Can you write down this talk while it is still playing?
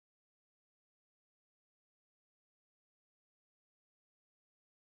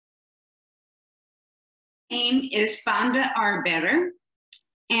name is Fonda Arbetter,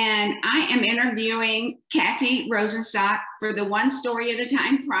 and I am interviewing Katty Rosenstock for the One Story at a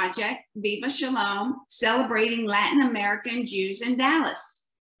Time project, Viva Shalom, celebrating Latin American Jews in Dallas.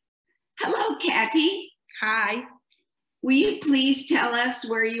 Hello, Katty. Hi. Will you please tell us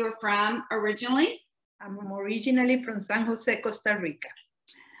where you are from originally? I'm originally from San Jose, Costa Rica.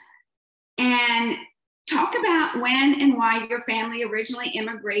 And talk about when and why your family originally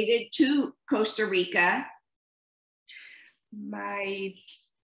immigrated to Costa Rica.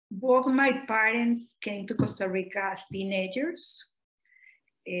 Both my parents came to Costa Rica as teenagers.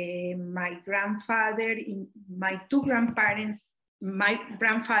 My two grandparents, my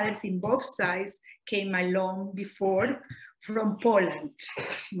grandfathers in both sides came along before from Poland.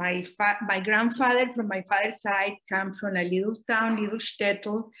 My grandfather from my father's side came from a little town, little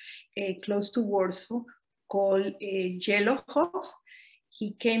shtetl, close to Warsaw, called Jelochów.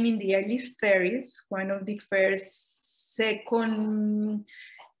 He came in the early 30s, one of the second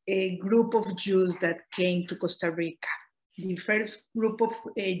group of Jews that came to Costa Rica. The first group of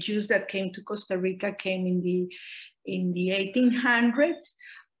Jews that came to Costa Rica came in the 1800s,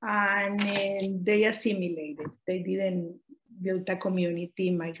 and they assimilated. They didn't build a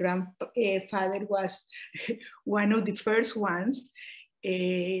community. My grandfather was one of the first ones.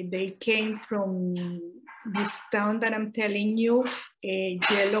 They came from this town that I'm telling you,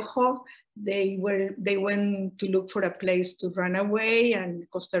 Jelochów. They went to look for a place to run away, and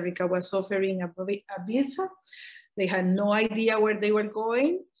Costa Rica was offering a visa. They had no idea where they were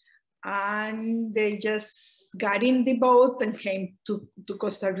going, and they just got in the boat and came to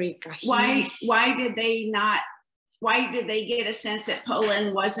Costa Rica. Why did they get a sense that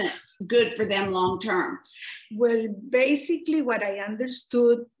Poland wasn't good for them long term? Well, basically what I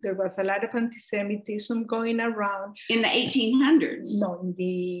understood, there was a lot of anti-Semitism going around. In the 1800s? No, in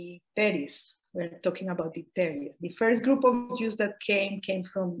the 30s. We're talking about the 30s. The first group of Jews that came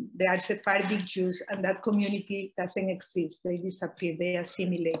from the Sephardic Jews, and that community doesn't exist. They disappeared, they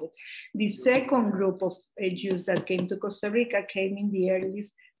assimilated. The second group of Jews that came to Costa Rica came in the early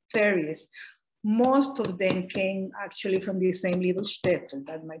 30s. Most of them came actually from the same little shtetl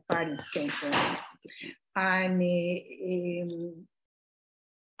that my parents came from. And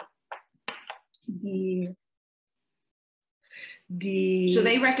so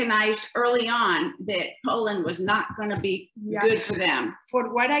they recognized early on that Poland was not going to be good for them. For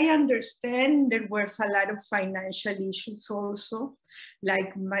what I understand, there was a lot of financial issues also.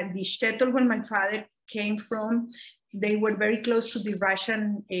 Like the shtetl where my father came from, they were very close to the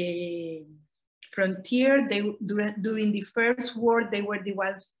Russian frontier. During the First War, they were the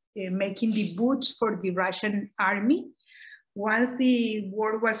ones making the boots for the Russian army. Once the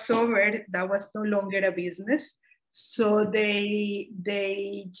war was over, that was no longer a business. So they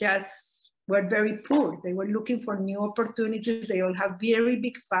just were very poor. They were looking for new opportunities. They all have very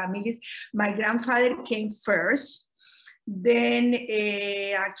big families. My grandfather came first. Then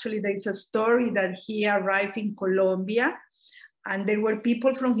actually there's a story that he arrived in Colombia, and there were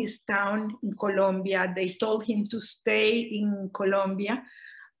people from his town in Colombia. They told him to stay in Colombia,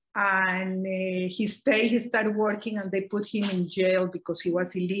 and he stayed, he started working, and they put him in jail because he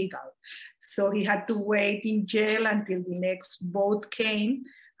was illegal. So he had to wait in jail until the next boat came,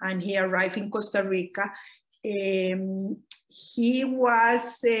 and he arrived in Costa Rica. He was,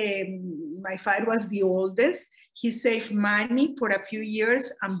 my father was the oldest. He saved money for a few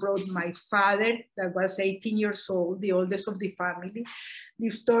years and brought my father, that was 18 years old, the oldest of the family. The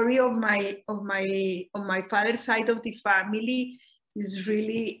story of my father's side of the family is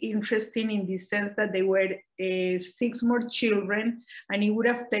really interesting in the sense that they were 6 more children, and it would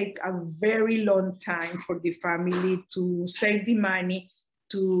have taken a very long time for the family to save the money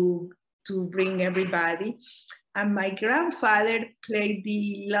to bring everybody. And my grandfather played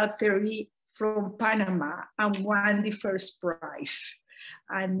the lottery from Panama and won the first prize.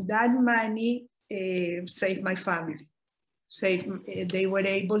 And that money saved my family. They were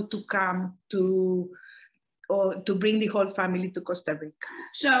able to come to bring the whole family to Costa Rica.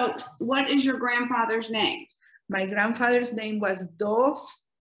 So what is your grandfather's name? My grandfather's name was Dov.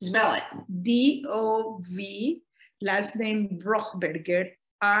 Spell it. D-O-V, last name Brochberger,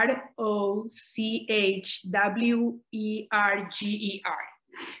 R-O-C-H-W-E-R-G-E-R.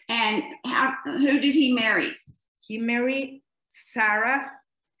 And who did he marry? He married Sarah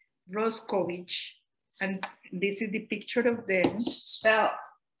Roskovich. And this is the picture of them. Spell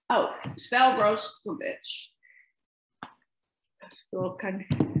Roskovich. So can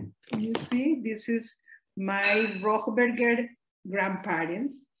you see? This is my Brochberger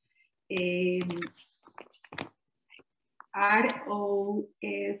grandparents.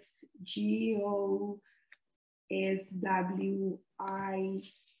 R-O-S-G-O SWITC,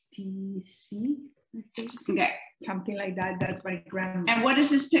 Okay. something like that. That's my grandma. And what is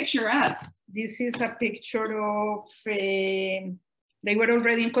this picture of? This is a picture of, they were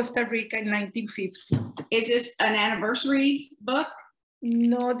already in Costa Rica in 1950. Is this an anniversary book?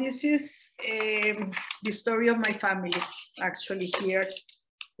 No, this is the story of my family. Actually, here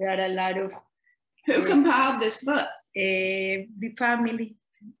there are a lot of. Who compiled this book? The family.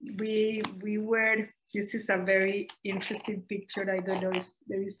 We were. This is a very interesting picture. I don't know if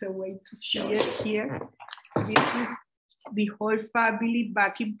there is a way to see it here. This is the whole family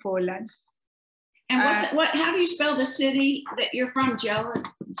back in Poland. And how do you spell the city that you're from, Jello?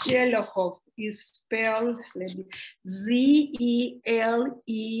 Jelochow is spelled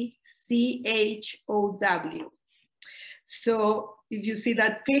Z-E-L-E-C-H-O-W. So if you see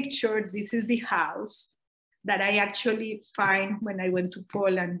that picture, this is the house that I actually find when I went to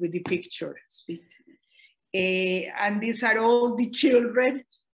Poland with the picture. And these are all the children,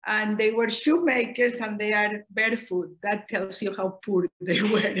 and they were shoemakers and they are barefoot. That tells you how poor they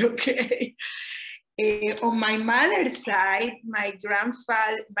were, okay? On my mother's side, my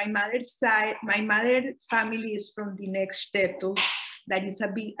mother's family is from the next shtetl. That is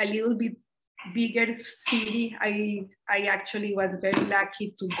a little bit bigger city. I actually was very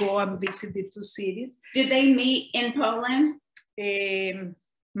lucky to go and visit the two cities. Did they meet in Poland?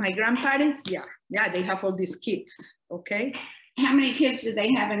 My grandparents, yeah, they have all these kids, okay? How many kids did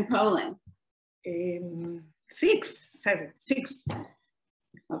they have in Poland? 6.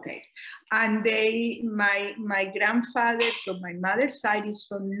 Okay. And my grandfather from my mother's side is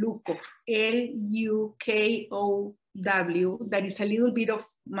from Lukow, L-U-K-O-W. That is a little bit of,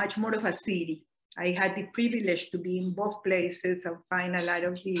 much more of a city. I had the privilege to be in both places and find a lot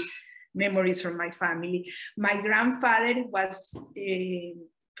of the memories from my family. My grandfather was,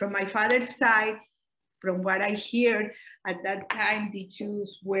 from my father's side, from what I heard at that time, the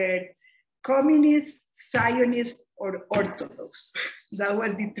Jews were communist, Zionist, or Orthodox. That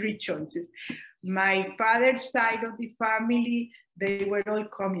was the 3 choices. My father's side of the family, they were all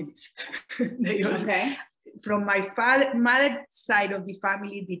communist. Okay. From my mother's side of the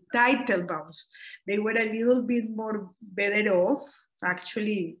family, the Teitelbaums, they were a little bit more better off.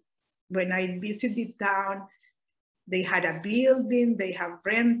 Actually, when I visited the town, they had a building, they have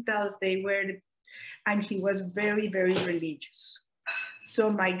rentals, and he was very, very religious. So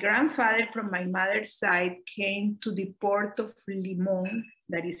my grandfather from my mother's side came to the port of Limon,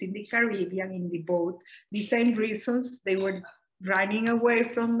 that is in the Caribbean, in the boat. The same reasons, they were running away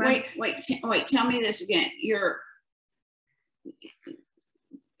from. Wait, tell me this again.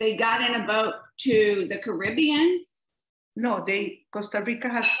 They got in a boat to the Caribbean? No, Costa Rica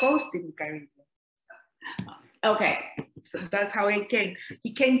has coast in the Caribbean. Okay. So that's how he came.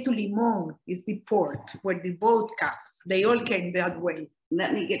 He came to Limon, is the port where the boat comes. They all came that way.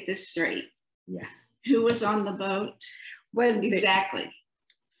 Let me get this straight. Yeah. Who was on the boat? Well, exactly.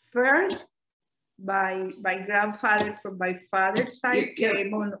 First, my grandfather from my father's side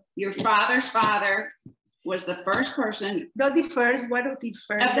came on. Your father's father was the first person. Not the first, one of the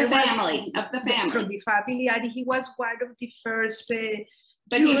first. Of the family. From the family, and he was one of the first.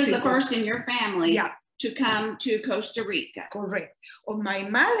 But he was the first in your family. Yeah. To come to Costa Rica. Correct. On my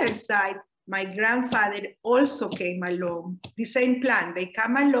mother's side, my grandfather also came along. The same plan. They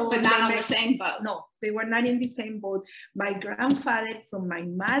come along. But not on the same boat. No, they were not in the same boat. My grandfather from my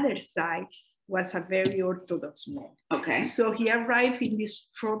mother's side was a very Orthodox man. Okay. So he arrived in this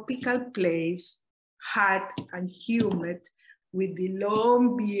tropical place, hot and humid, with the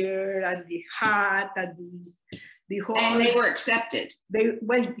long beard and the hat and the whole. And they were accepted.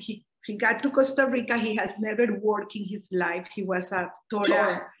 He got to Costa Rica. He has never worked in his life. He was a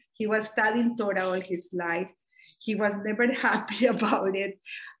Torah. He was studying Torah all his life. He was never happy about it.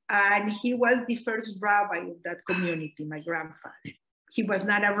 And he was the first rabbi of that community, my grandfather. He was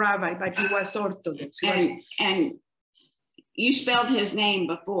not a rabbi, but he was Orthodox. And you spelled his name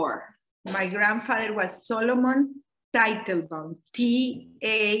before. My grandfather was Solomon Teitelbaum,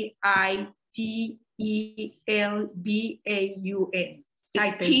 T-A-I-T-E-L-B-A-U-N.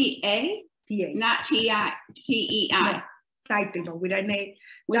 It's T-A? T-A. Not T-I, T-E-I. No, Teitelbaum with an A.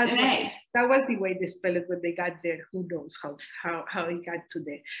 With an A. That was the way they spelled it when they got there. Who knows how he got to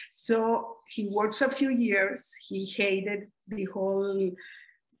there. So he works a few years. He hated the whole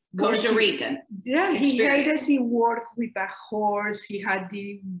Costa Rica. Yeah, he hated. He worked with a horse. He had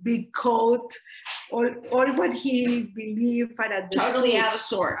the big coat. All what he believed and understood. Totally out of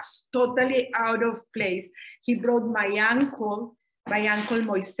sorts. Totally out of place. He brought my uncle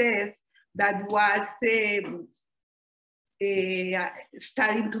Moises, that was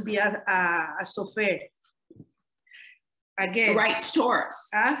studying to be a sofer. Again. He writes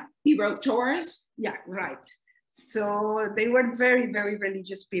Torahs. He wrote Torahs? Yeah, right. So they were very, very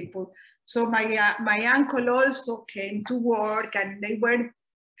religious people. So my uncle also came to work, and they were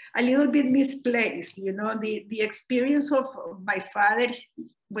a little bit misplaced. You know, the experience of my father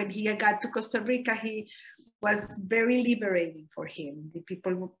when he got to Costa Rica, he was very liberating for him. The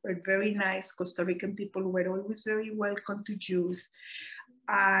people were very nice. Costa Rican people were always very welcome to Jews.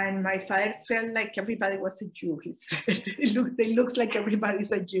 And my father felt like everybody was a Jew. He said, it looks like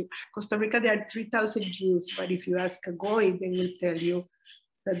everybody's a Jew. Costa Rica, there are 3,000 Jews, but if you ask a Goy, they will tell you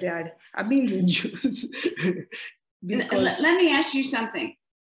that there are 1 million Jews. Let me ask you something.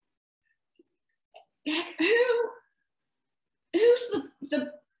 Who's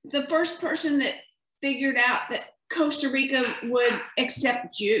the first person that figured out that Costa Rica would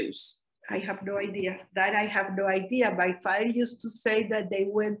accept Jews? I have no idea. That I have no idea. My father used to say that they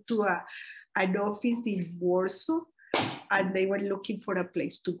went to an office in Warsaw and they were looking for a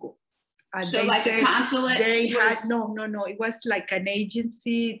place to go. And so like a consulate? No. It was like an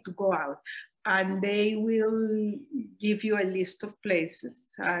agency to go out. And they will give you a list of places.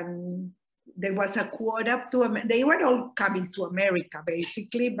 And there was a quota to, they were all coming to America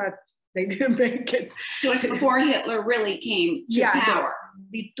basically, but they didn't make it. So it's before Hitler really came to power.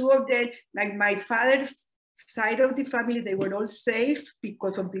 The two of them, like my father's side of the family, they were all safe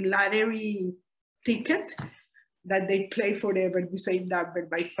because of the lottery ticket that they play forever, the same number,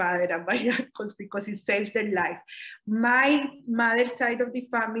 my father and my uncles, because it saved their life. My mother's side of the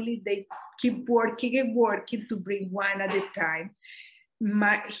family, they keep working and working to bring one at a time.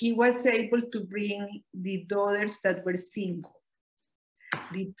 He was able to bring the daughters that were single.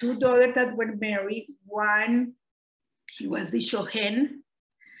 The two daughters that were married, one, he was the shohen,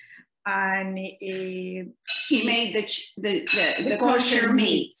 and he made the kosher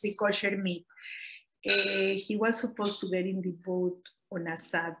meats. The kosher meat. He was supposed to get in the boat on a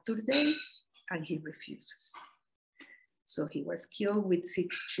Saturday, and he refuses. So he was killed with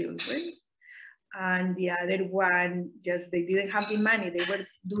 6 children. And the other one, they didn't have the money. They were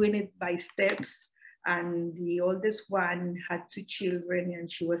doing it by steps. And the oldest one had 2 children,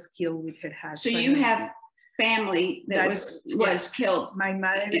 and she was killed with her husband. So you have family that was killed. My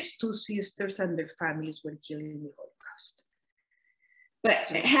mother's 2 sisters and their families were killed in the Holocaust. But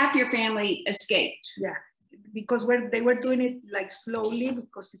half your family escaped. Yeah, because they were doing it like slowly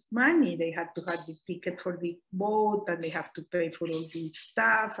because it's money. They had to have the ticket for the boat, and they have to pay for all the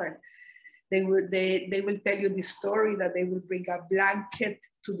stuff. And they will tell you the story that they will bring a blanket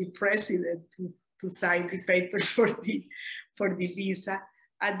to the president to sign the papers for the visa,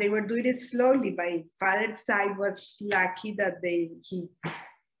 and they were doing it slowly. My father's side was lucky that he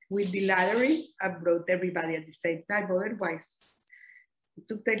with the lottery and brought everybody at the same time. Otherwise, it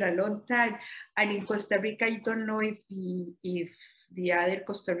took them a long time. And in Costa Rica, I don't know if the other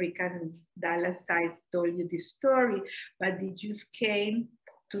Costa Rican Dallas sides told you the story, but the Jews came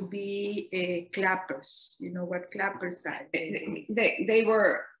to be clappers. You know what clappers are?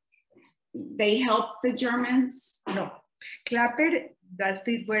 They helped the Germans? No. Clapper, that's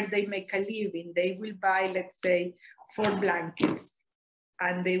where they make a living. They will buy, let's say, 4 blankets,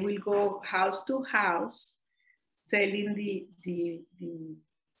 and they will go house to house selling the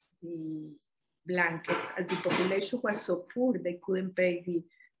blankets. And the population was so poor, they couldn't pay the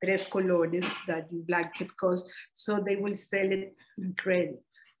 3 colores that the blanket cost, so they will sell it in credit.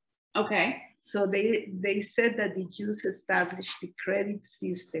 Okay. So they said that the Jews established the credit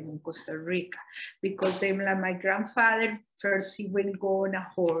system in Costa Rica because my grandfather, first he will go on a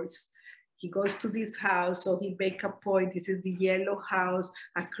horse. He goes to this house, so he make a point, this is the yellow house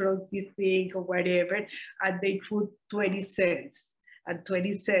across the thing or whatever, and they put 20 cents and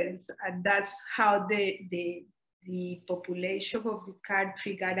 20 cents. And that's how the population of the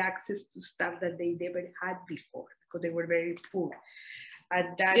country got access to stuff that they never had before because they were very poor.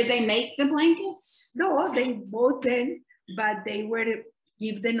 Did they make the blankets? No, they bought them, but they were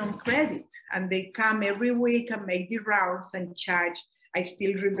given on credit, and they come every week and make the rounds and charge. I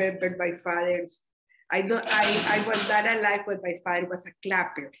still remember my father's. I was not alive when my father was a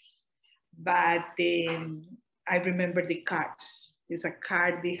clapper, but I remember the cards. It's a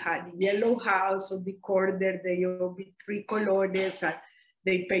card. They had the yellow house on the corner. They all be 3 colores, and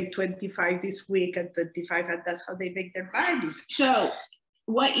they pay 25 this week and 25, and that's how they make their money. So,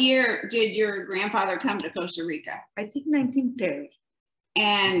 what year did your grandfather come to Costa Rica? I think 1930.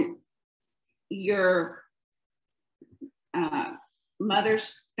 And your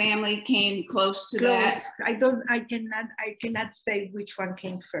mother's family came close to that? I cannot say which one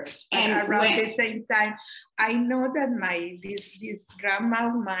came first. But and around the same time, I know that this grandma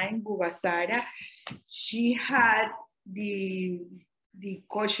of mine, Bubasara, she had the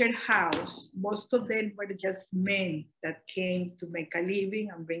kosher house, most of them were just men that came to make a living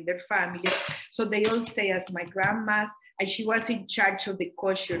and bring their family. So they all stay at my grandma's, and she was in charge of the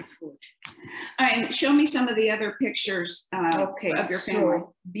kosher food. And show me some of the other pictures of your family.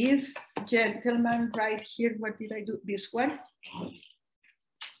 So this gentleman right here, what did I do? This one?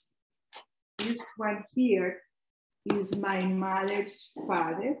 This one here is my mother's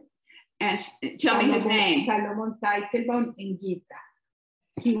father. And tell me his name. Shalom Teitelbaum and Gita.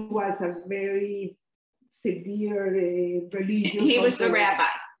 He was a very severe religious. He was the rabbi.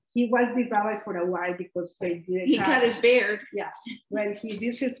 He was the rabbi for a while because they didn't. He cut his beard. Yeah. Well,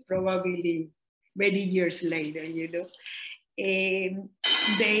 this is probably many years later, you know.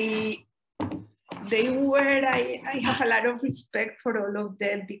 They were, I have a lot of respect for all of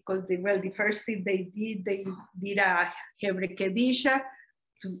them because the first thing they did a Hebrei Kedisha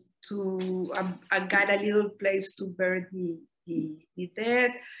to got a little place to bury the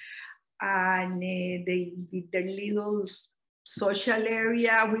dead, and they did their little social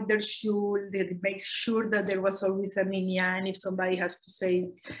area with their shul. They make sure that there was always a minyan if somebody has to say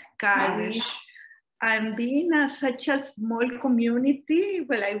Kaddish. And being such a small community,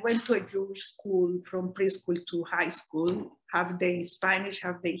 well, I went to a Jewish school from preschool to high school, half day Spanish,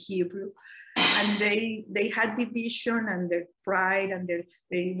 half day Hebrew. And they had division and their pride, and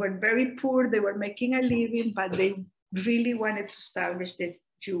they were very poor. They were making a living, but they really wanted to establish the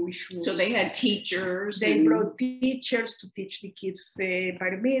Jewish rules. So they had teachers. They brought teachers to teach the kids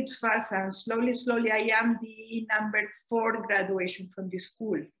bar mitzvahs, and slowly, I am the number 4 graduation from the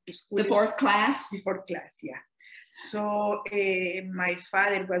school. The fourth class? The fourth class, yeah. So my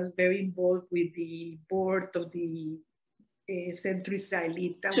father was very involved with the board of the Centro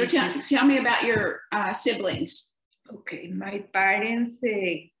Israelita. So tell me about your siblings. Okay, my parents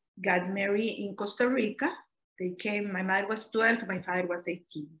got married in Costa Rica. They came, my mother was 12, my father was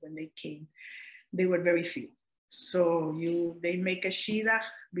 18 when they came. They were very few. So they make a shidduch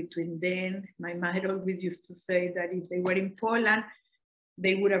between them. My mother always used to say that if they were in Poland,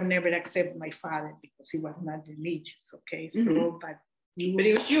 they would have never accepted my father because he was not religious, okay? So, but he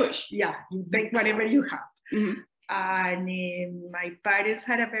was Jewish. Yeah, you take whatever you have. Mm-hmm. And my parents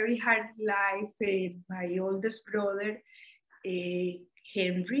had a very hard life. My oldest brother,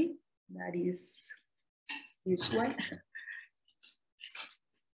 Henry, that is this one.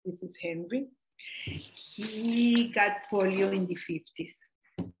 This is Henry. He got polio in the 50s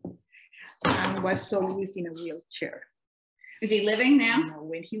and was always in a wheelchair. Is he living now? No,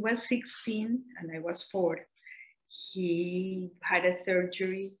 when he was 16 and I was 4, he had a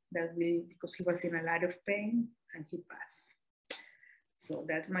surgery because he was in a lot of pain, and he passed. So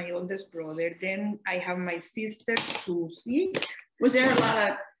that's my oldest brother. Then I have my sister, Susie. Was there a lot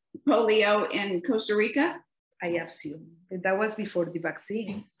of polio in Costa Rica? I assume. But that was before the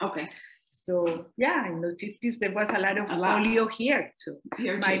vaccine. Okay. So yeah, in the 50s, there was a lot of polio here too.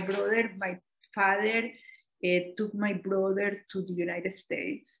 My father took my brother to the United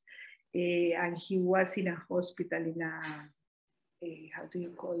States, and he was in a hospital in how do you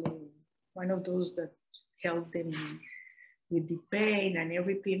call it? One of those that helped them with the pain and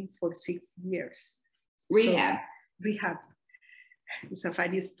everything for 6 years. Rehab. So, rehab. It's a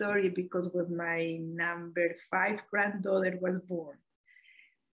funny story because when my number 5 granddaughter was born,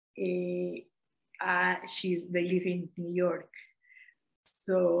 they live in New York.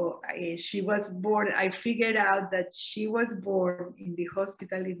 So she was born, I figured out that she was born in the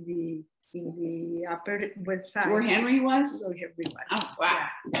hospital in the Upper West Side. Where Henry was? Where Henry was. Oh, wow.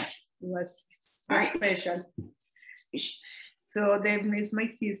 Yeah. It was so special. So then is my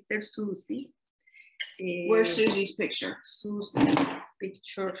sister, Susie. Where's Susie's picture? Susie's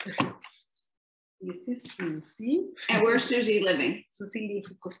picture. This is Susie. And where's Susie living? Susie lives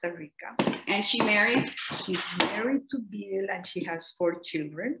in Costa Rica. And she married? She's married to Bill and she has 4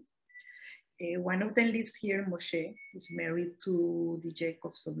 children. One of them lives here, Moshe. Is married to the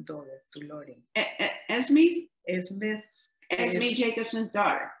Jacobson daughter, to Lauren. Esme? Esme Jacobson's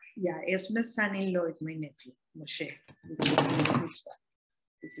daughter. Yeah, Esme's son-in-law is my nephew, Moshe.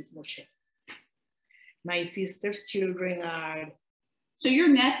 This is Moshe. My sister's children are... So your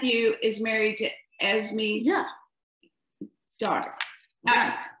nephew is married to Esme's daughter.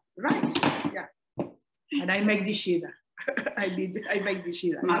 Right, yeah. And I make the shida. I make the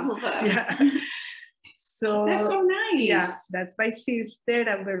shida. Yeah. So that's so nice. Yeah, that's my sister,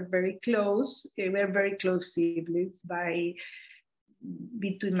 and we're very close. We're very close siblings.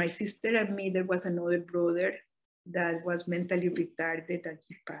 Between my sister and me, there was another brother that was mentally retarded, and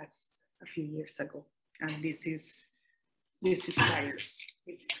he passed a few years ago. And this is Cyrus.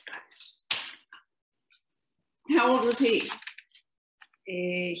 This is Cyrus. How old was he?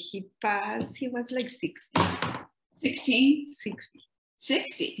 He passed, he was like 60. 16? 60.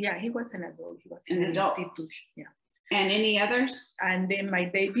 60? Yeah, he was an adult. He was An in adult. institution. Yeah. And any others? And then my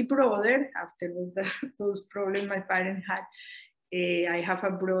baby brother, after those problems my parents had, I have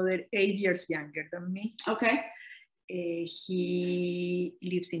a brother 8 years younger than me. Okay. He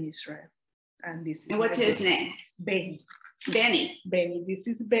lives in Israel. And what's his name? Benny. Benny. Benny. This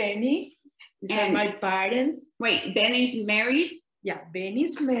is Benny. These are And- my parents. Wait, Benny's married? Yeah,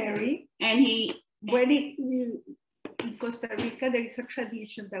 Benny's married. And he, In Costa Rica, there is a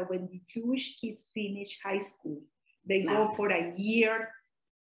tradition that when the Jewish kids finish high school, they go for a year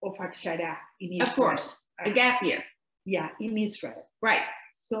of Akshara in Israel. of course, a gap year. Yeah, in Israel. Right.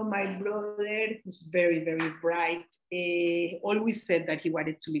 So my brother, who's very, very bright, always said that he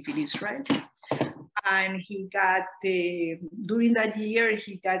wanted to live in Israel. And he got, during that year,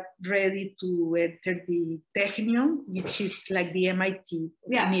 he got ready to enter the Technion, which is like the MIT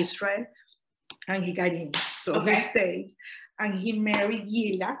in Israel. And he got in. So he stayed. And he married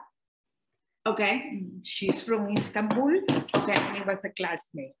Gila. Okay. She's from Istanbul. Okay. And he was a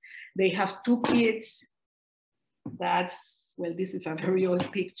classmate. They have 2 kids. That's, well, this is a very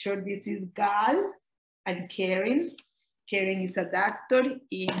old picture. This is Gal and Karen. Karen is a doctor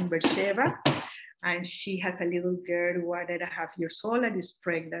in Beersheba. And she has a little girl, 1.5 years old, and is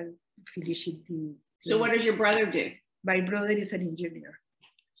pregnant, finishing the. So what does your brother do? My brother is an engineer.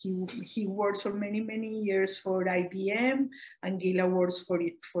 He works for many, many years for IBM, and Gila works for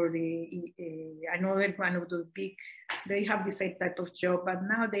another one of those big, they have the same type of job, but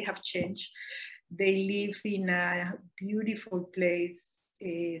now they have changed. They live in a beautiful place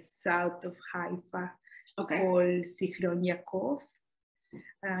south of Haifa called Zichron Yaakov.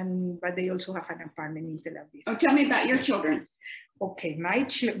 But they also have an apartment in Tel Aviv. Oh, tell me about your children. Okay,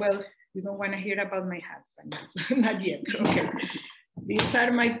 well, you don't want to hear about my husband. Not yet, okay. These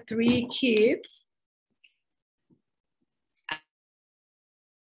are my 3 kids.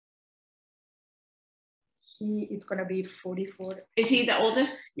 He is gonna be 44. Is he the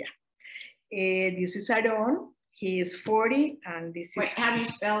oldest? Yeah. This is Aaron, he is 40, and this is- Wait, how do you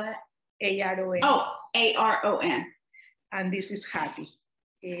spell it? A-R-O-N. Oh, A-R-O-N. And this is Javi.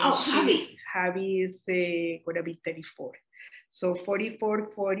 Javi. Javi is gonna be 34. So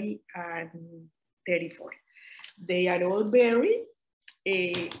 44, 40, and 34. They are all married.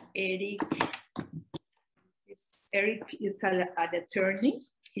 Eric is an attorney.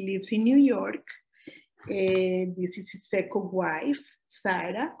 He lives in New York. This is his second wife,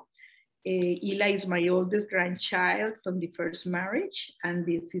 Sarah. Eli is my oldest grandchild from the first marriage, and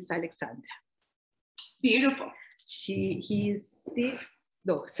this is Alexandra. Beautiful. He is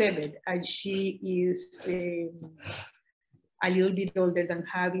 7, and she is a little bit older than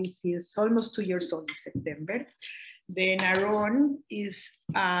Javi. He is almost 2 years old in September. Then Aaron is,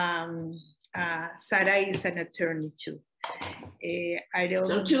 Sarah is an attorney too.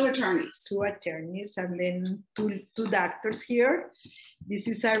 So 2 attorneys. 2 attorneys, and then two doctors here. This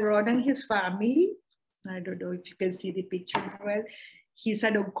is Aaron and his family. I don't know if you can see the picture well. He's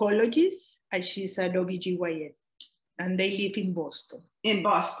an oncologist and she's an OBGYN, and they live in Boston. In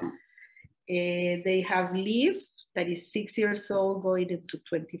Boston. They have Liv, that is 6 years old, going into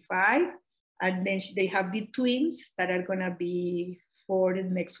 25. And then they have the twins that are gonna be 4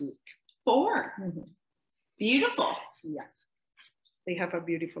 next week. 4? Mm-hmm. Beautiful. Yeah, they have a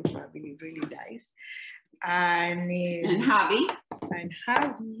beautiful family, really nice. And Javi? And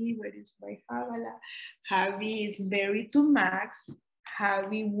Javi, where is my Javala? Javi is married to Max.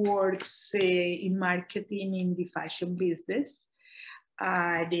 Javi works in marketing in the fashion business.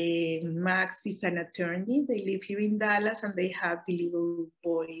 Max is an attorney. They live here in Dallas, and they have the little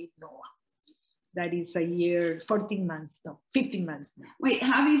boy, Noah. That is 15 months now. Wait,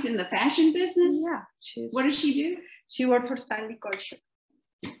 Javi's in the fashion business? Yeah. What does she do? She works for Stanley Courgette.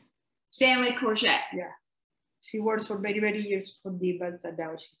 Stanley Courgette. Yeah. She works for very, very years for Viva, and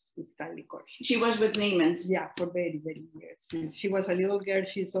now she's with Stanley Courgette. She was with Neiman's. Yeah, for very, very years. Since she was a little girl,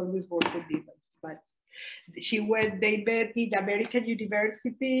 she's always worked with Viva. But they met in American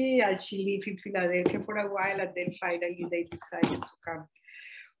University, and she lived in Philadelphia for a while, and then finally they decided to come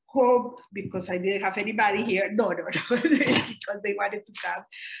home because I didn't have anybody here. No, because they wanted to come.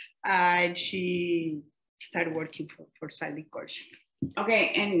 And she started working for Stanley Courgette.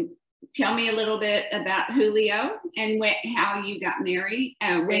 Okay, and tell me a little bit about Julio and how you got married,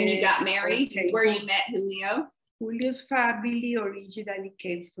 when you got married, where you met Julio. Julio's family originally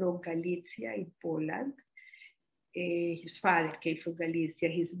came from Galicia in Poland. His father came from Galicia.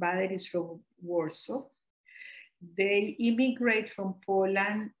 His mother is from Warsaw. They immigrate from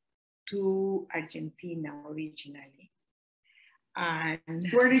Poland to Argentina originally. And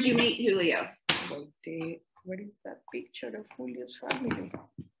where did you meet Julio? What is that picture of Julio's family?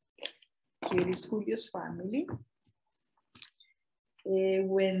 Here is Julio's family.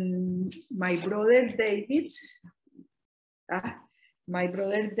 When my brother David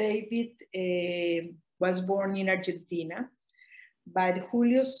was born in Argentina, but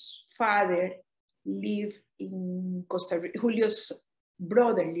Julio's father lived in Costa Rica. Julio's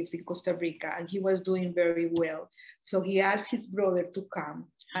brother lives in Costa Rica, and he was doing very well. So he asked his brother to come,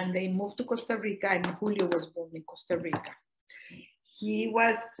 and they moved to Costa Rica, and Julio was born in Costa Rica. He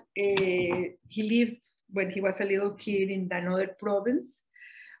lived when he was a little kid in another province.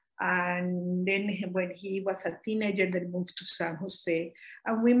 And then when he was a teenager, they moved to San Jose.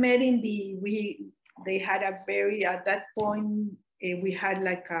 And we met they had a very, at that point, we had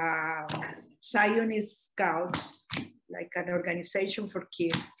like a Zionist Scouts, like an organization for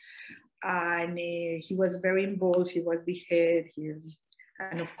kids. And he was very involved. He was the head here.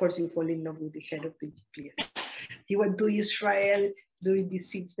 And of course, you fall in love with the head of the place. He went to Israel during the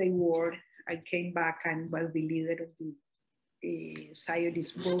 6-day war and came back and was the leader of the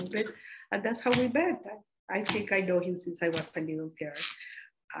Zionist movement. And that's how we met. I think I know him since I was a little girl.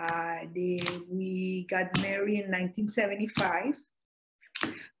 We got married in 1975.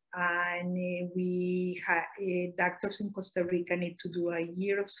 And we had doctors in Costa Rica need to do a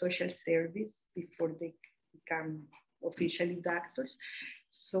year of social service before they become officially doctors.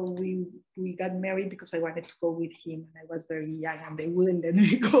 So we got married because I wanted to go with him, and I was very young and they wouldn't let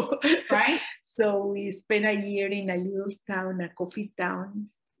me go. Right. So we spent a year in a little town, a coffee town,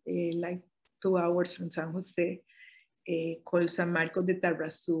 like 2 hours from San Jose, called San Marcos de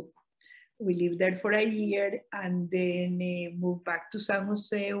Tarrazú. We lived there for a year and then moved back to San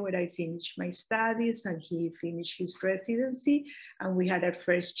Jose, where I finished my studies and he finished his residency. And we had our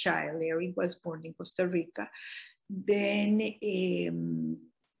first child. Eric was born in Costa Rica. Then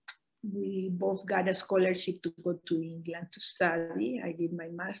we both got a scholarship to go to England to study. I did my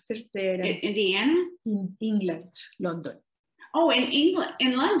master's there. In Indiana? In England, London. Oh, in England,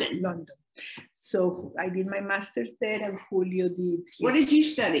 in London. London. So I did my master's there, and Julio did his. What did you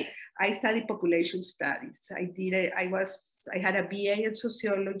study? I studied population studies. I had a BA in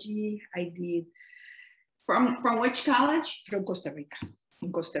sociology. I did. From which college? From Costa Rica,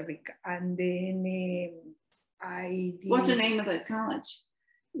 in Costa Rica. And then I did. What's the name of the college?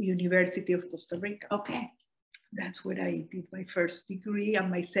 University of Costa Rica. Okay. That's where I did my first degree, and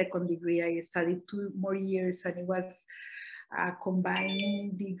my second degree, I studied 2 more years, and it was a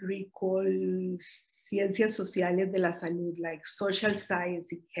combined degree called Ciencias Sociales de la Salud, like social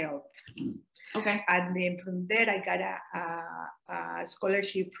science in health. Okay. And then from there, I got a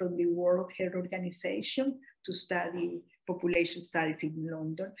scholarship from the World Health Organization to study population studies in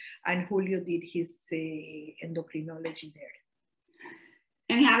London. And Julio did his endocrinology there.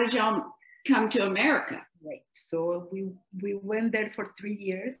 And how did y'all come to America? Right. So we went there for 3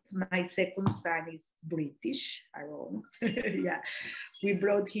 years. My second son is British, Aaron. Yeah. We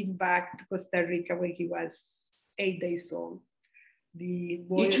brought him back to Costa Rica when he was 8 days old.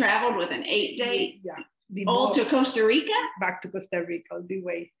 You traveled with an 8-day? Yeah. All to Costa Rica? Back to Costa Rica all the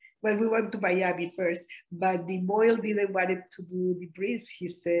way. Well, we went to Miami first, but the boy didn't want to do the breeze. He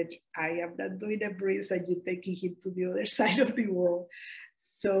said, I am not doing a breeze, and you're taking him to the other side of the world.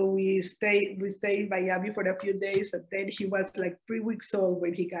 So we stayed in Miami for a few days, and then he was like 3 weeks old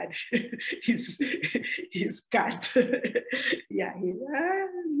when he got his cat. Yeah,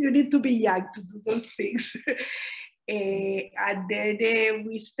 you need to be young to do those things. And then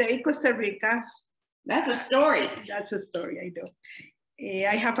we stayed in Costa Rica. That's a story. That's a story, I know.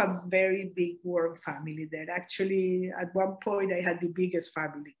 I have a very big work family there. Actually, at one point, I had the biggest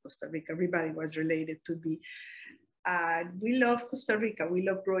family in Costa Rica. Everybody was related to me. We love Costa Rica. We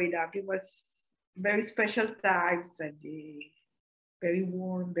love growing up. It was very special times and very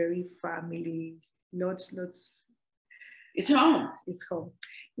warm, very family. Lots. It's home. It's home.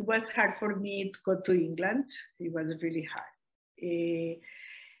 It was hard for me to go to England. It was really hard.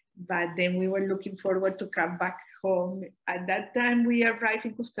 But then we were looking forward to come back home. At that time we arrived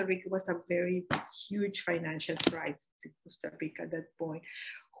in Costa Rica. It was a very huge financial crisis in Costa Rica at that point.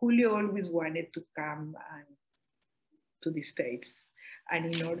 Julio always wanted to come to the States.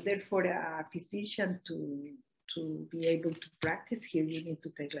 And in order for a physician to be able to practice here, you need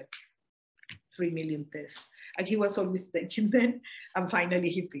to take like 3 million tests. And he was always taking them, and finally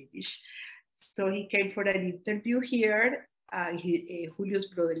he finished. So he came for an interview here. Julio's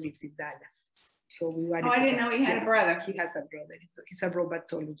brother lives in Dallas. So we wanted I didn't know he had a brother. He has a brother. He's a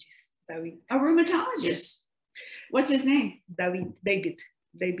rheumatologist. David. A rheumatologist? Yes. What's his name? David.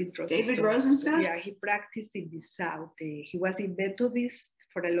 David Rosenstock. David Rosenstock? Yeah, he practiced in the South. He was in Methodist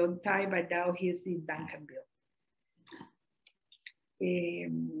for a long time, but now he's in Duncanville.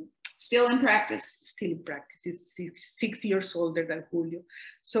 Still in practice. Still in practice. He's 6 years older than Julio.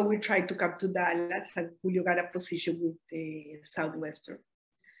 So we tried to come to Dallas, and Julio got a position with Southwestern.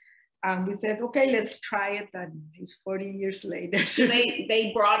 And we said, okay, let's try it. And it's 40 years later. So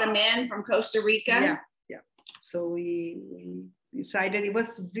they brought him in from Costa Rica? Yeah. So we decided it was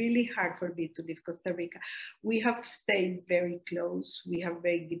really hard for me to leave Costa Rica. We have stayed very close. We have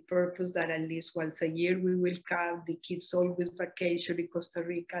made the purpose that at least once a year we will come. The kids always vacation in Costa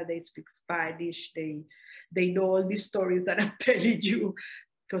Rica. They speak Spanish. They know all these stories that I'm telling you,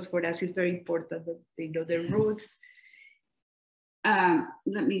 because for us it's very important that they know their roots.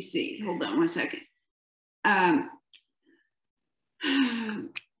 Let me see. Hold on one second.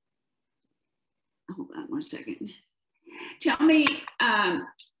 Hold on one second. Tell me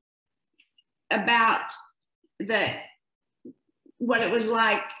about what it was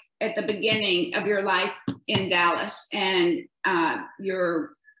like at the beginning of your life in Dallas and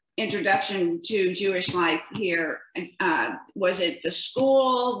your introduction to Jewish life here. Was it the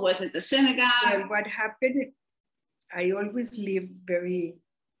school? Was it the synagogue? Well, what happened, I always lived very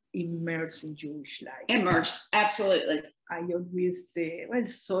immersed in Jewish life. Immersed, absolutely. I always, well,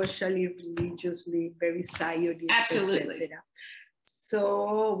 socially, religiously, very Zionist. Absolutely. Etc.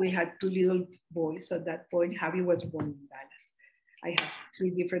 So we had 2 little boys at that point. Javi was born in Dallas. I have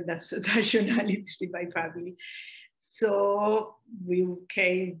 3 different nationalities in my family. So we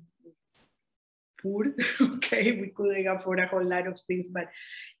came poor, okay, we couldn't afford a whole lot of things, but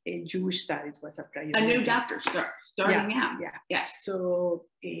Jewish studies was a priority. A new doctor starting out. Yeah. Yes. So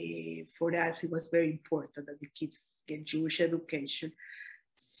for us, it was very important that the kids get Jewish education.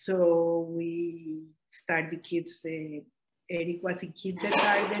 So we started the kids, Eric was in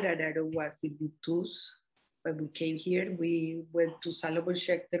kindergarten and Aaron was in the twos. When we came here, we went to Shalom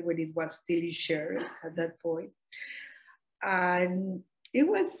when it was still in Sheriff at that point. And it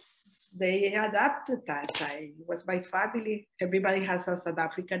was, they adapted us. It was my family. Everybody has a South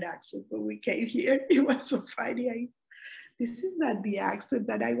African accent. When we came here, it was so funny. This is not the accent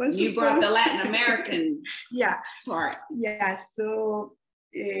that I was. You brought the Latin American part. Yeah, so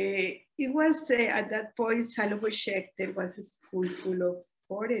it was at that point, Shalom was a school full of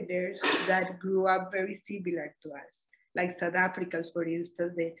foreigners that grew up very similar to us. Like South Africans, for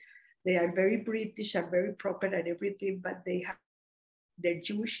instance, they are very British and very proper and everything, but they have their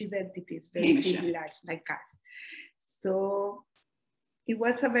Jewish identity is very similar, like us. So it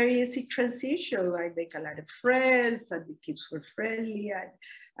was a very easy transition. I make a lot of friends and the kids were friendly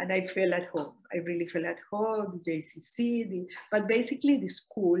and I felt at home. I really felt at home, the JCC, but basically the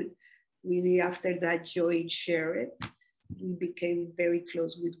school, after that joined Sheriff, we became very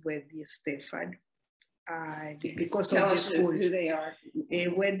close with Wendy and Stefan. Because Tell of the us school. Who they are.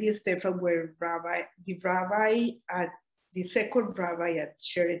 Wendy and Stefan were the second rabbi at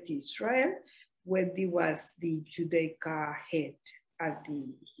Sheriff Israel. Wendy was the Judaica head at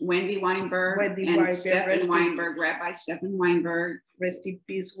the... Wendy Weinberg and Stefan Weinberg, Rabbi Stefan Weinberg. Rest in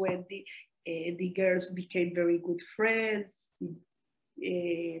peace, Wendy. The girls became very good friends.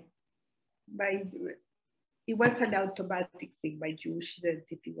 It was an automatic thing. My Jewish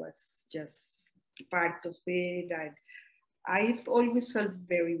identity was just part of it. And I've always felt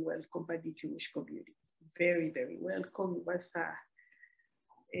very welcome by the Jewish community. Very, very welcome. It was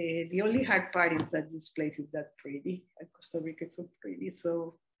the only hard part is that this place is that pretty, and Costa Rica is so pretty.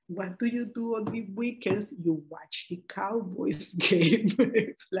 So what do you do on the weekends? You watch the Cowboys game.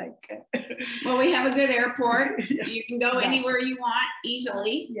 It's like... Well, we have a good airport. Yeah. You can go anywhere you want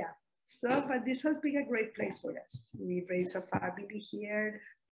easily. Yeah. So, but this has been a great place for us. We raise a family here.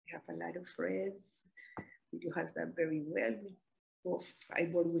 We have a lot of friends. You have done very well. I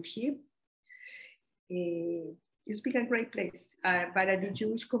work with him. It's been a great place. But the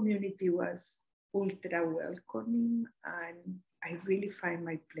Jewish community was ultra welcoming, and I really find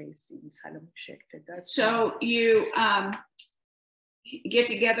my place in Shalom Schechter. So you get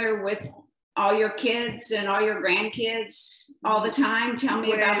together with all your kids and all your grandkids all the time? Tell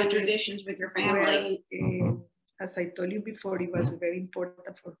me about the traditions with your family. Well, as I told you before, it was very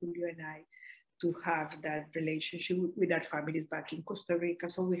important for Julio and I to have that relationship with our families back in Costa Rica.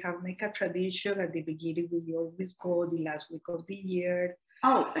 So we have made a tradition at the beginning. We always go the last week of the year.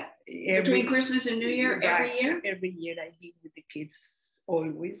 Oh, between Christmas and New Year, every year? Every year I meet with the kids,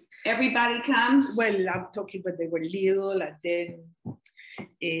 always. Everybody comes? Well, I'm talking when they were little, and then...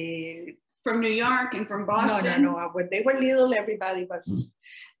 from New York and from Boston? No. When they were little, everybody was...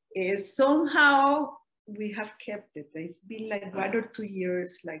 somehow we have kept it. It's been like 1 or 2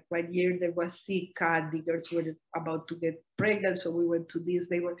 years. Like 1 year there was sick cat. The girls were about to get pregnant, so we went to this.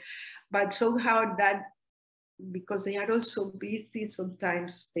 But somehow that, because they are also busy,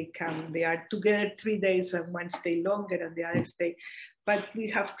 sometimes they are together 3 days and one stay longer and the other stay. But we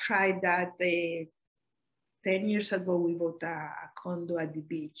have tried that. 10 years ago, we bought a condo at the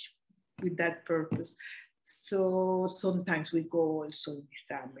beach with that purpose. So sometimes we go also in the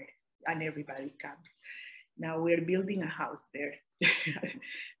summer and everybody comes. Now we're building a house there.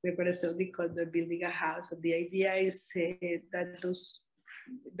 We're going to sell the condo, building a house. And the idea is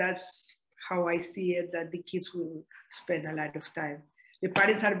that's how I see it, that the kids will spend a lot of time. The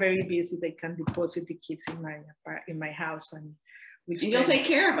parents are very busy. They can deposit the kids in my house, and you'll take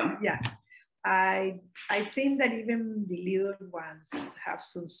care of them. Yeah. I think that even the little ones have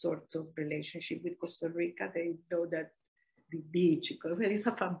some sort of relationship with Costa Rica. They know that the beach, because it's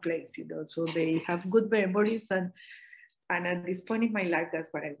a fun place, so they have good memories. And at this point in my life,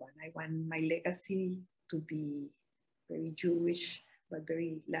 that's what I want. I want my legacy to be very Jewish, but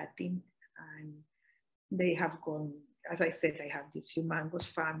very Latin. And they have gone, as I said, I have this humongous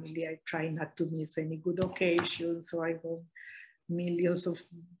family. I try not to miss any good occasion. So I go millions of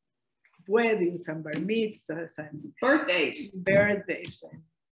weddings and bar mitzvahs and birthdays, and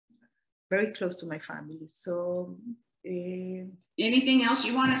very close to my family. So anything else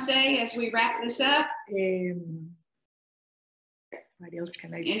you want to say as we wrap this up? What else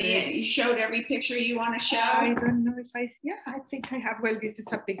can I say? You showed every picture you want to show. I don't know if I think I have. Well, this is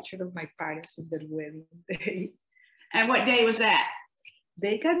a picture of my parents on their wedding day. And what day was that?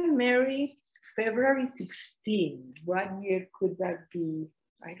 They got married February 16. 1 year, could that be?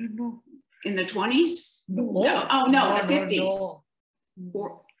 I don't know. In the 20s? No. Oh, no, the 50s.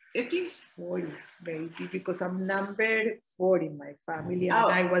 No. 50s? 40s, baby, because I'm number 40 in my family, and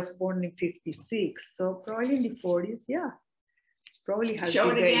I was born in 56. So probably in the 40s, yeah. Probably has Show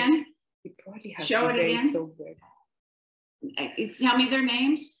it again. It probably has Show it again. So good. Tell me their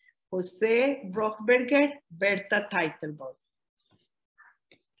names. Jose Brochberger, Berta Teitelbaum.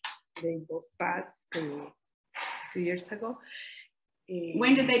 They both passed 2 years ago.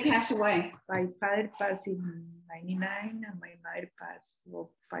 When did they pass away? My father passed in 99 and my mother passed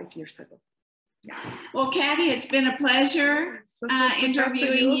 5 years ago. Yeah. Well, Katty, it's been a pleasure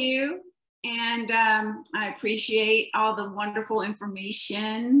interviewing you. And I appreciate all the wonderful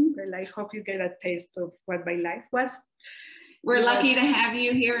information. Well, I hope you get a taste of what my life was. We're lucky to have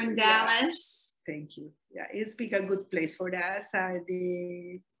you here in Dallas. Thank you. Yeah, it's been a good place for us.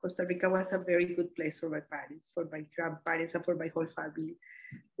 Costa Rica was a very good place for my parents, for my grandparents, and for my whole family.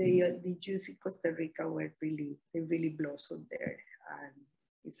 The Jews in Costa Rica they really blossomed there. And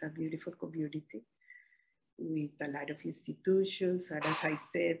it's a beautiful community with a lot of institutions. And as I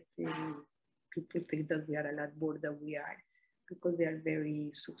said, people think that we are a lot more than we are, because they are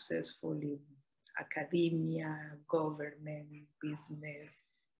very successful in academia, government, business,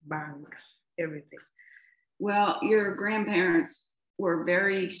 banks, everything. Well, your grandparents were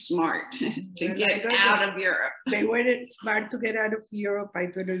very smart to get out of Europe. They were smart to get out of Europe. I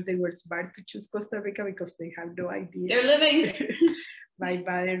don't know if they were smart to choose Costa Rica, because they have no idea. They're living. My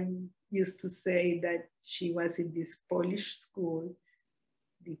mother used to say that she was in this Polish school.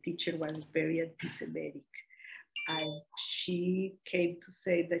 The teacher was very anti-Semitic. And she came to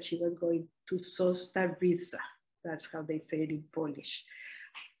say that she was going to Costa Rica. That's how they say it in Polish.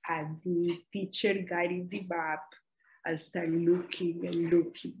 And the teacher got in the map and started looking and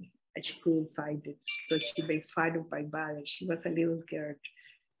looking, and she couldn't find it. So she made fun of my mother. She was a little girl,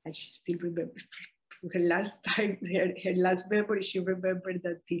 and she still remembers her last time, her last memory, she remembered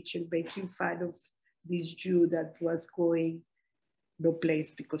that teacher making fun of this Jew that was going no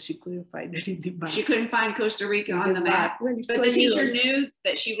place because she couldn't find it in the map. She couldn't find Costa Rica on the map. Well, but so the teacher knew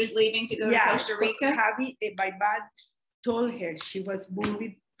that she was leaving to go to Costa Rica? My mom told her she was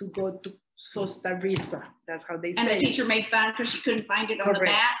moving to go to Costa Rica. That's how they say it. And the teacher made fun because she couldn't find it on the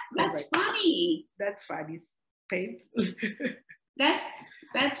map? That's funny. That's funny. It's painful.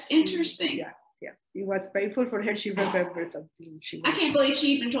 That's interesting. Yeah. It was painful for her. She remembers until she was. I can't believe she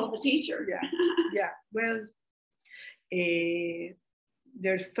even told the teacher. Yeah. Well,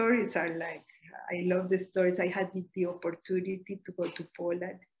 their stories are like, I love the stories. I had the opportunity to go to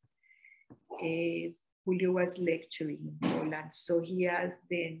Poland. Julio was lecturing in Poland. So he asked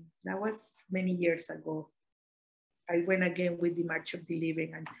them, that was many years ago. I went again with the March of the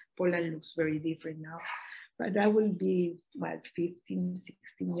Living, and Poland looks very different now. But that will be, 15,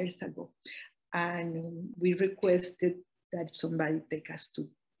 16 years ago. And we requested that somebody take us to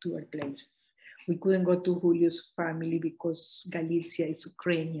our places. We couldn't go to Julio's family because Galicia is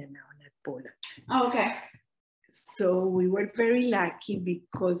Ukrainian now, not Poland. Oh, okay. So we were very lucky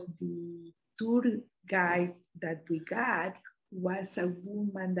because the tour guide that we got was a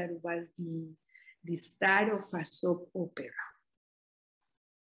woman that was the star of a soap opera.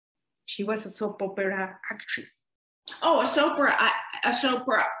 She was a soap opera actress. Oh, a soap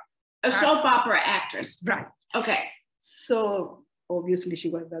opera actress. Right. Okay. So obviously she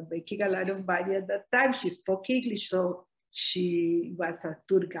was not making a lot of money at that time. She spoke English, so she was a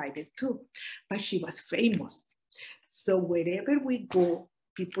tour guide too, but she was famous. So wherever we go,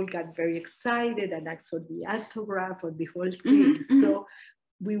 people got very excited and asked for the autograph or the whole thing. Mm-hmm. So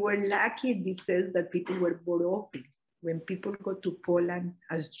we were lucky in the sense that people were more open. When people go to Poland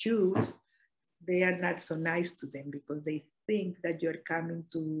as Jews, they are not so nice to them because they think that you're coming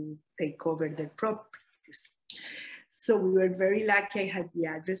to take over their properties. So we were very lucky. I had the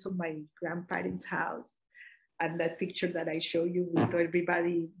address of my grandparents' house. And that picture that I show you with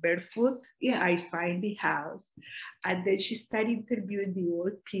everybody barefoot, yeah. I find the house. And then she started interviewing the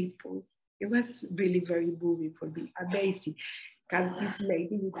old people. It was really very moving for me, amazing. Because this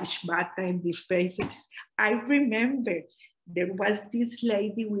lady with the shmata and the faces, I remember there was this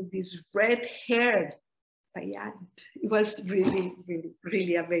lady with this red hair. My aunt. It was really, really,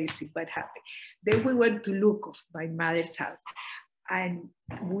 really amazing what happened. Then we went to Lukov, my mother's house. And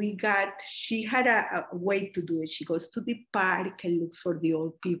she had a way to do it. She goes to the park and looks for the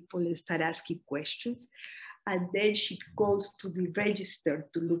old people and start asking questions. And then she goes to the register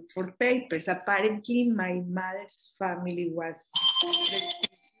to look for papers. Apparently, my mother's family was...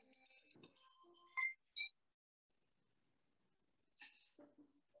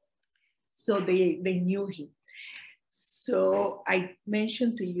 So they knew him. So I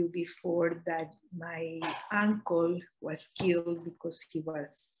mentioned to you before that my uncle was killed because he was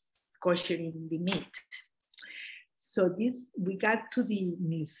koshering the meat. So we got to the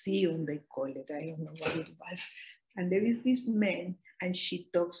museum, they call it, I don't know what it was. And there is this man and she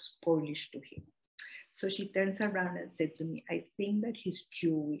talks Polish to him. So she turns around and said to me, I think that he's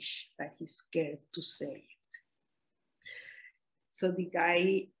Jewish, but he's scared to say it. So the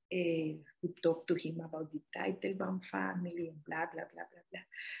guy who talked to him about the Teitelbaum family and blah, blah, blah, blah, blah.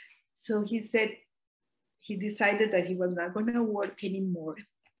 So he said, he decided that he was not going to work anymore,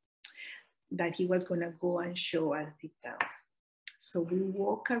 that he was going to go and show us the town. So we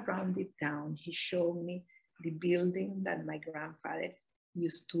walk around the town. He showed me the building that my grandfather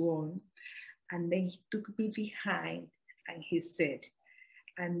used to own. And then he took me behind and he said,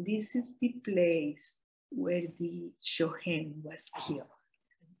 and this is the place where the Shohen was killed.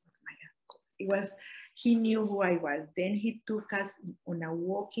 He knew who I was. Then he took us on a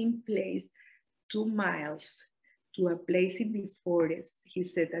walking place 2 miles to a place in the forest. He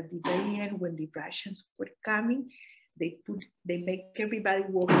said at the very end, when the Russians were coming, they make everybody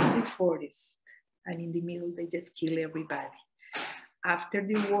walk to the forest. And in the middle, they just kill everybody. After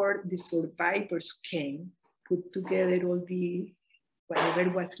the war, the survivors came, put together all whatever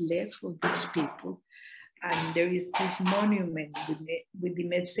was left of those people. And there is this monument with the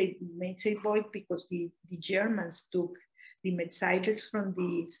Metzevoid because the Germans took the Metzevoids from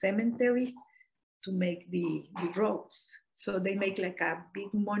the cemetery to make the roads. So they make like a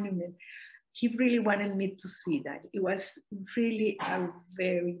big monument. He really wanted me to see that. It was really a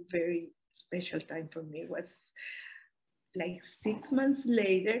very, very special time for me. It was like 6 months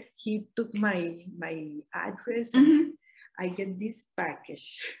later, he took my address and I get this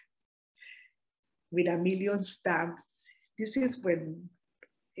package with 1 million stamps. This is when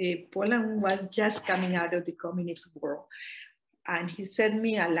Poland was just coming out of the communist world. And he sent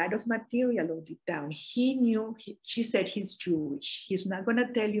me a lot of material of the town. He knew, she said he's Jewish. He's not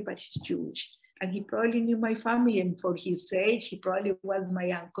gonna tell you, but he's Jewish. And he probably knew my family, and for his age, he probably was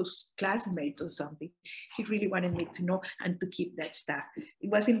my uncle's classmate or something. He really wanted me to know and to keep that stuff. It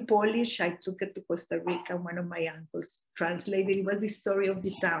was in Polish. I took it to Costa Rica. One of my uncles translated. It was the story of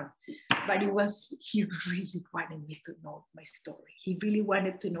the town. But he really wanted me to know my story. He really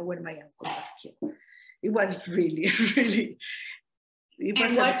wanted to know when my uncle was killed. It was really, really.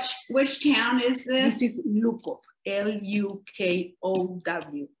 And which town is this? This is Lukov, Lukow.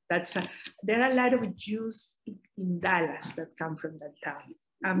 There are a lot of Jews in Dallas that come from that town.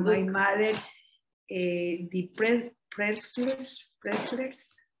 And my mother, the Preslers,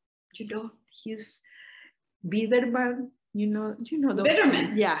 you know, he's Biederman, you know those.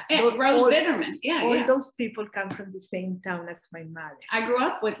 Bitterman. Yeah. Rose Bitterman. Yeah. All those people come from the same town as my mother. I grew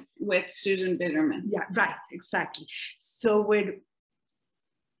up with Susan Bitterman. Yeah, right, exactly. So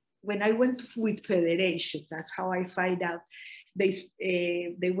when I went with Federation, that's how I find out. We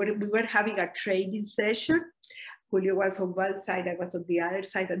were having a training session, Julio was on one side, I was on the other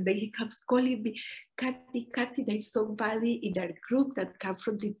side, and then he comes calling me, Katty, there's somebody in our group that come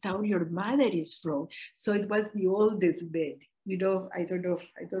from the town your mother is from. So it was the oldest man. You know, I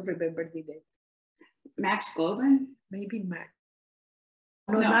don't remember the name. Max Golden? Maybe Max.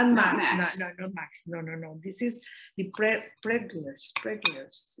 No, not Max. No, not Max. No. This is the Prenglers.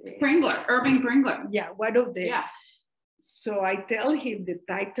 Irving Pringler. Yeah, one of them. Yeah. So I tell him the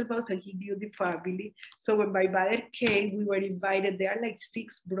title was, and he knew the family. So when my mother came, we were invited. There are like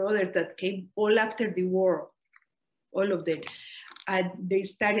 6 brothers that came all after the war, all of them. And they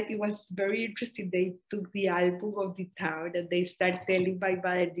started, it was very interesting. They took the album of the town and they started telling my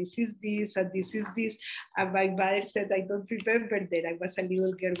mother, this is this and this is this. And my mother said, I don't remember that. I was a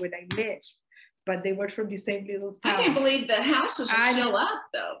little girl when I left, but they were from the same little town. I can't believe the houses are still up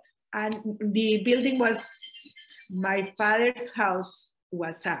though. And the building was, my father's house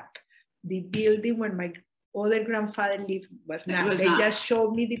was up. The building when my other grandfather lived was not. They just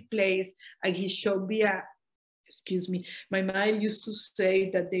showed me the place and he showed me excuse me, my mother used to say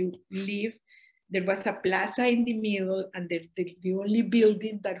that they lived, there was a plaza in the middle and the only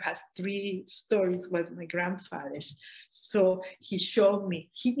building that has 3 stories was my grandfather's. So he showed me,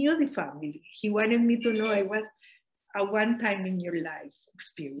 he knew the family. He wanted me to know it was a one time in your life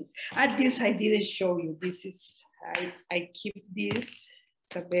experience. And this I didn't show you. This is, I keep this,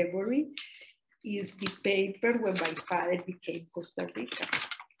 the memory, is the paper when my father became Costa Rica.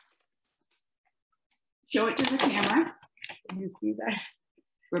 Show it to the camera. Can you see that?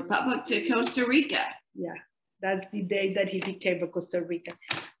 Republic to Costa Rica. Yeah, that's the day that he became a Costa Rican.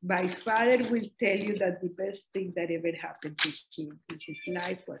 My father will tell you that the best thing that ever happened to him in his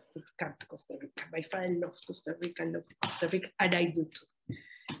life was to come to Costa Rica. My father loves Costa Rica, and I do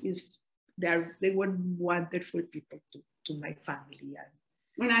too. They were wonderful people to my family.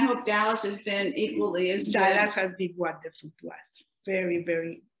 And I hope Dallas has been equally as good. Dallas has been wonderful to us. Very,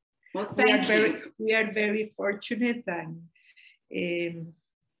 very. Well, thank you. We are very fortunate, and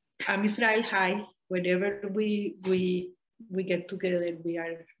Am Israel High. Whenever we get together, we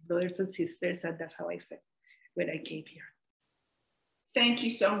are brothers and sisters, and that's how I felt when I came here. Thank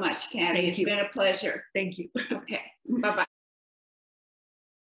you so much, Katty. It's been a pleasure. Thank you. Okay. Bye-bye.